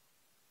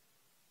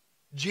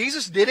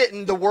 Jesus did it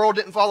and the world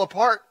didn't fall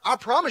apart. I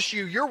promise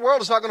you, your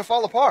world is not going to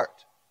fall apart.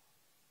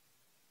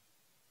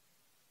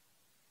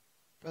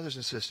 Brothers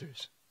and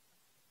sisters,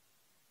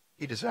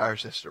 he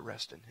desires us to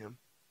rest in him.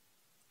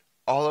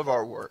 All of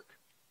our work,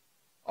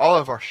 all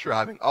of our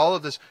striving, all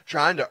of this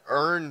trying to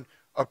earn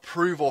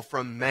approval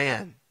from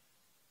man,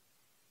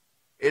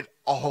 it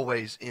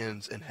always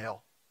ends in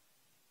hell.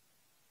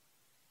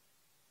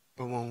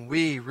 But when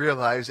we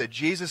realize that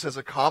Jesus has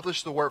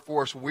accomplished the work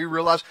for us, when we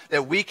realize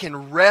that we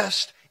can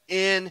rest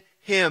in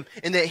him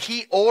and that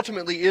he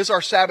ultimately is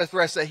our Sabbath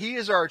rest, that he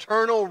is our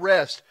eternal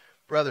rest,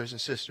 brothers and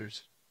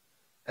sisters,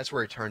 that's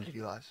where eternity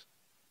lies.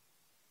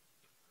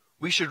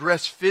 We should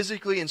rest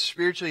physically and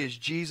spiritually as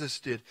Jesus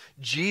did.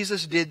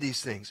 Jesus did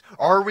these things.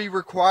 Are we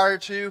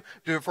required to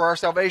do it for our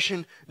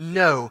salvation?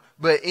 No.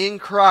 But in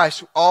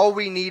Christ, all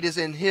we need is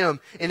in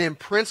him. And in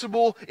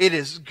principle, it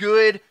is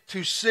good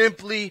to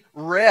simply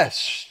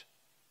rest.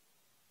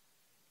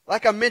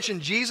 Like I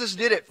mentioned, Jesus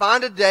did it.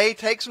 Find a day,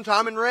 take some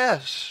time and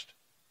rest.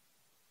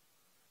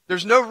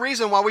 There's no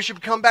reason why we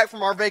should come back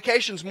from our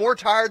vacations more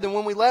tired than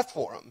when we left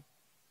for them.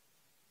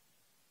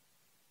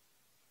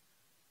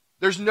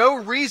 There's no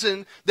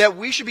reason that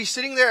we should be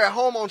sitting there at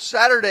home on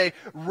Saturday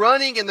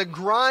running and the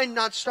grind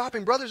not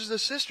stopping. Brothers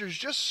and sisters,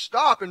 just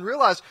stop and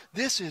realize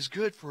this is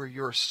good for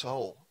your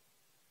soul.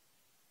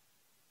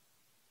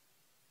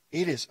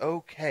 It is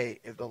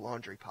okay if the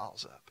laundry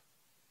piles up.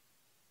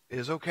 It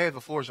is okay if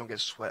the floors don't get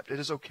swept. It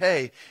is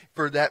okay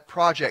for that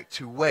project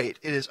to wait.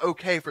 It is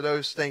okay for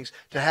those things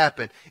to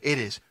happen. It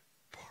is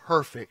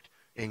perfect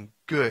and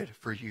good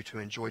for you to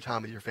enjoy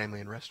time with your family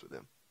and rest with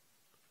them.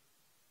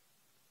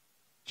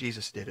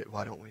 Jesus did it.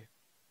 Why don't we?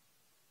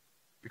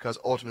 Because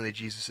ultimately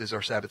Jesus is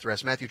our Sabbath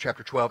rest. Matthew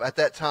chapter 12. At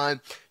that time,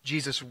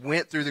 Jesus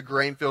went through the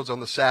grain fields on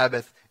the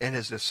Sabbath, and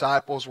his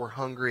disciples were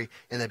hungry,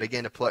 and they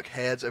began to pluck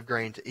heads of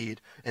grain to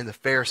eat. And the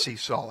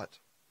Pharisees saw it.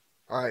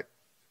 All right.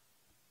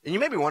 And you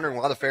may be wondering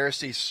why the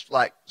Pharisees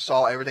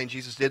saw everything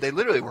Jesus did. They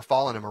literally were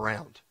following him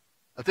around.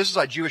 If this is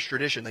like Jewish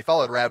tradition, they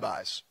followed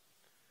rabbis.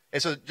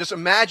 And so just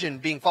imagine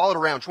being followed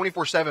around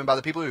 24/7 by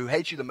the people who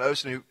hate you the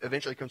most and who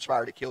eventually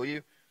conspire to kill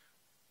you.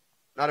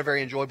 Not a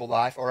very enjoyable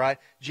life, all right?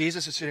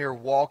 Jesus is sitting here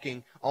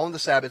walking on the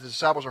Sabbath. His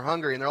disciples are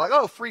hungry, and they're like,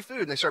 oh, free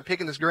food. And they start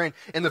picking this grain.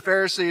 And the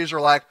Pharisees are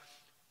like,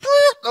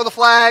 throw the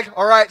flag.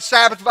 All right,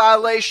 Sabbath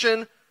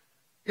violation.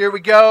 Here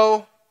we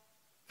go.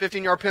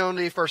 15-yard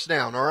penalty, first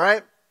down, all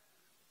right?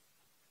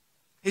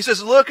 He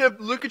says, look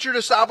at your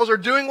disciples are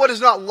doing what is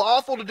not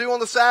lawful to do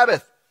on the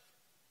Sabbath.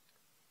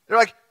 They're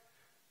like,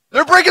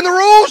 they're breaking the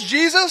rules,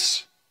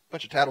 Jesus.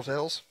 Bunch of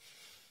tattletales.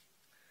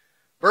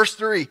 Verse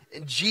 3,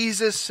 and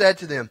Jesus said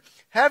to them,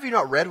 have you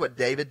not read what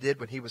David did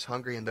when he was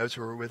hungry and those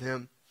who were with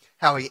him?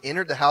 How he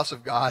entered the house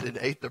of God and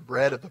ate the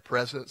bread of the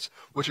presence,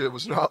 which it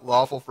was not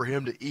lawful for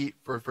him to eat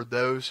for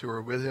those who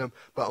were with him,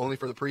 but only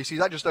for the priests. He's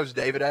not just throws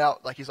David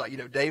out. Like he's like,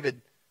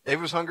 David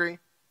was hungry.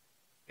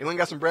 He went and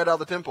got some bread out of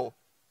the temple.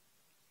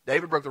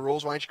 David broke the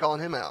rules. Why ain't you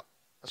calling him out?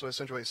 That's what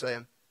essentially he's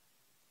saying.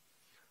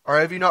 Or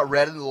have you not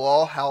read in the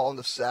law how on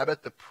the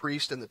Sabbath the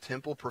priest in the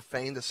temple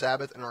profane the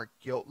Sabbath and are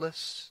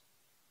guiltless?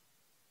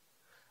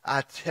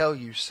 I tell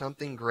you,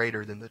 something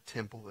greater than the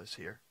temple is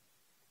here.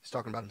 He's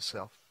talking about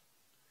himself.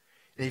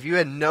 And if you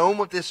had known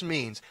what this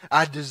means,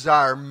 I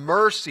desire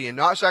mercy and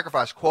not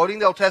sacrifice, quoting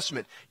the Old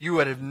Testament, you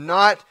would have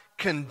not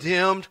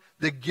condemned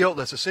the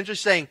guiltless. Essentially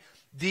saying,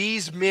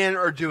 these men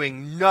are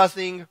doing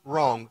nothing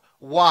wrong.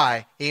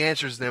 Why? He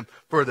answers them,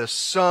 for the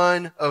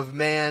Son of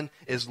Man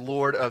is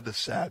Lord of the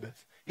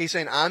Sabbath. He's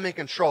saying, I'm in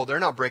control. They're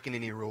not breaking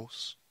any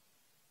rules.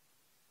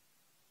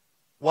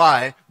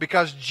 Why?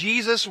 Because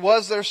Jesus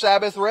was their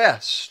Sabbath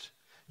rest.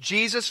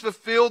 Jesus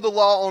fulfilled the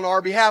law on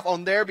our behalf,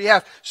 on their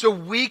behalf, so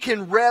we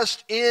can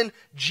rest in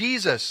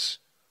Jesus.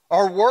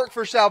 Our work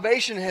for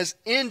salvation has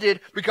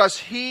ended because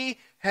He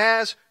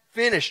has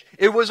finished.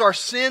 It was our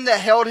sin that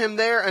held Him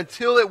there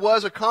until it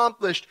was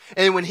accomplished.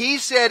 And when He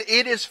said,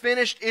 it is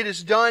finished, it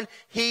is done,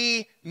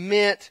 He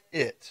meant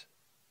it.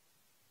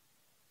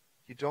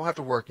 You don't have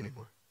to work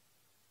anymore.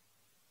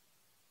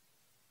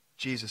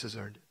 Jesus has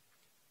earned it.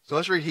 So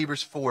let's read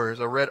Hebrews 4,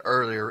 as I read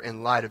earlier,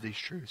 in light of these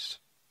truths.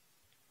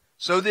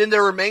 So then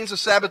there remains a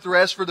Sabbath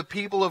rest for the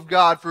people of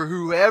God, for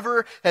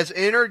whoever has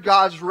entered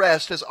God's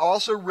rest has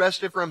also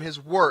rested from his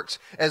works,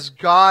 as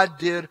God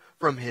did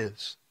from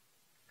his.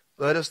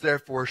 Let us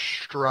therefore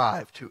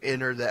strive to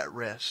enter that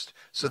rest,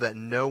 so that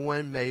no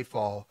one may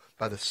fall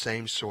by the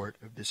same sort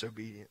of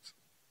disobedience.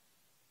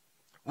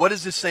 What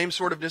is this same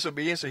sort of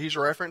disobedience that he's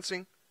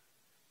referencing?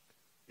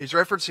 He's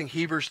referencing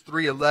Hebrews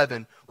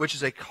 3:11, which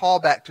is a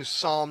callback to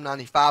Psalm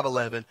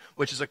 95:11,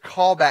 which is a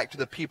callback to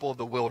the people of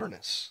the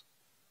wilderness.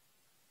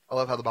 I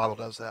love how the Bible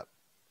does that.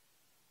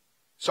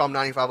 Psalm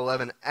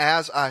 95:11,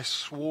 as I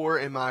swore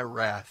in my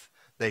wrath,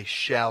 they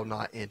shall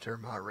not enter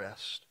my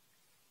rest.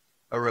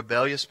 A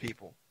rebellious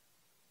people,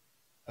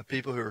 a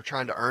people who are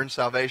trying to earn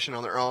salvation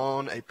on their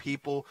own, a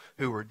people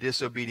who were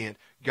disobedient.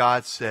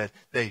 God said,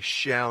 they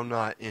shall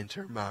not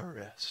enter my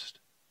rest.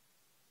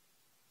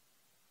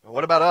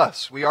 What about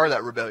us? We are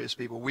that rebellious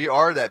people. We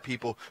are that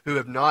people who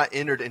have not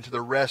entered into the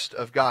rest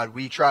of God.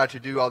 We try to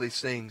do all these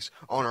things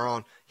on our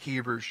own.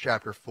 Hebrews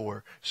chapter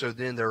 4. So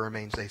then there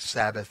remains a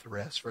Sabbath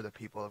rest for the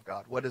people of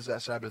God. What is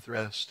that Sabbath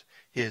rest?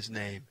 His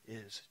name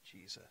is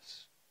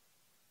Jesus.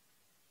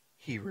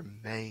 He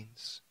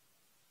remains,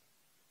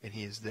 and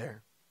He is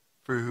there.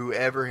 For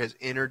whoever has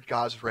entered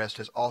God's rest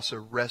has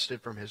also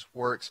rested from his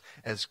works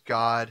as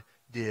God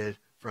did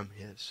from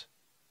His.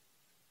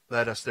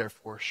 Let us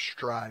therefore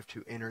strive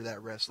to enter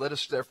that rest. Let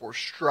us therefore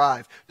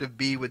strive to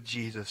be with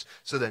Jesus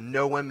so that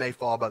no one may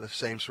fall by the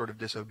same sort of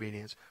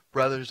disobedience.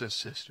 Brothers and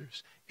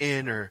sisters,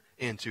 enter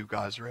into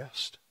God's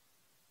rest.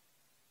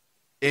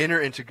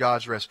 Enter into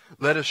God's rest.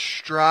 Let us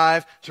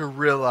strive to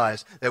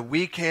realize that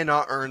we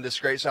cannot earn this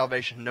great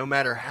salvation no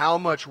matter how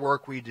much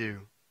work we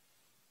do.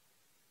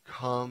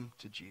 Come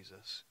to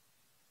Jesus.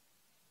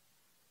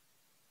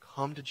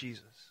 Come to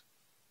Jesus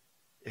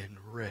and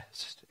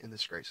rest in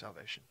this great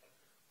salvation.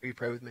 Will you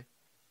pray with me?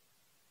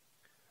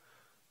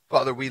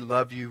 Father, we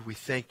love You. We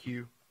thank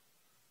You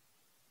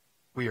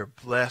We are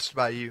blessed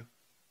by you.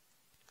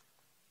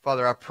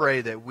 Father, I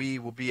pray that we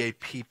will be a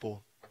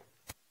people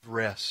of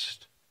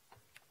rest.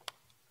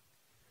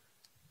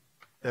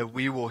 That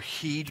we will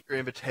heed your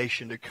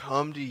invitation to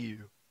come to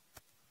you,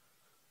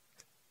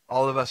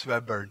 all of us who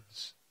have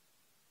burdens,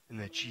 and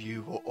that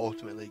you will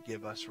ultimately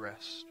give us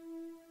rest.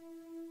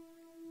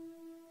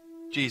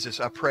 Jesus,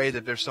 I pray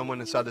that there's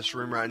someone inside this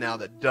room right now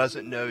that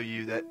doesn't know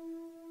you, that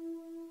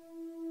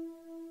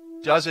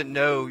doesn't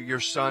know your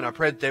Son. I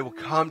pray that they will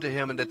come to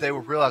him and that they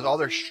will realize all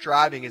their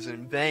striving is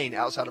in vain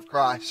outside of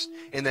Christ,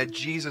 and that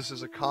Jesus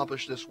has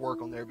accomplished this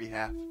work on their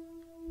behalf.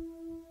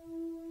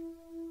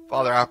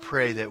 Father, I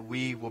pray that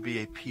we will be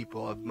a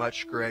people of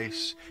much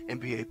grace and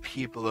be a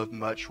people of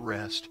much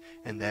rest,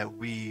 and that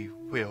we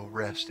will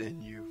rest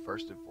in you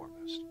first and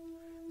foremost.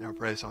 And I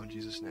pray this all in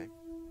Jesus' name.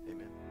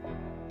 Amen.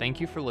 Thank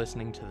you for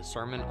listening to the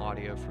sermon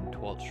audio from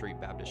 12th Street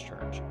Baptist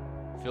Church.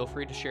 Feel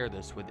free to share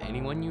this with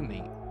anyone you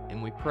meet,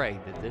 and we pray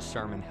that this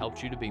sermon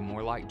helps you to be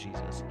more like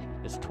Jesus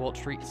as 12th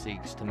Street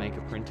seeks to make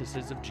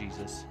apprentices of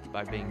Jesus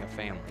by being a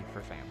family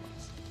for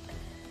families.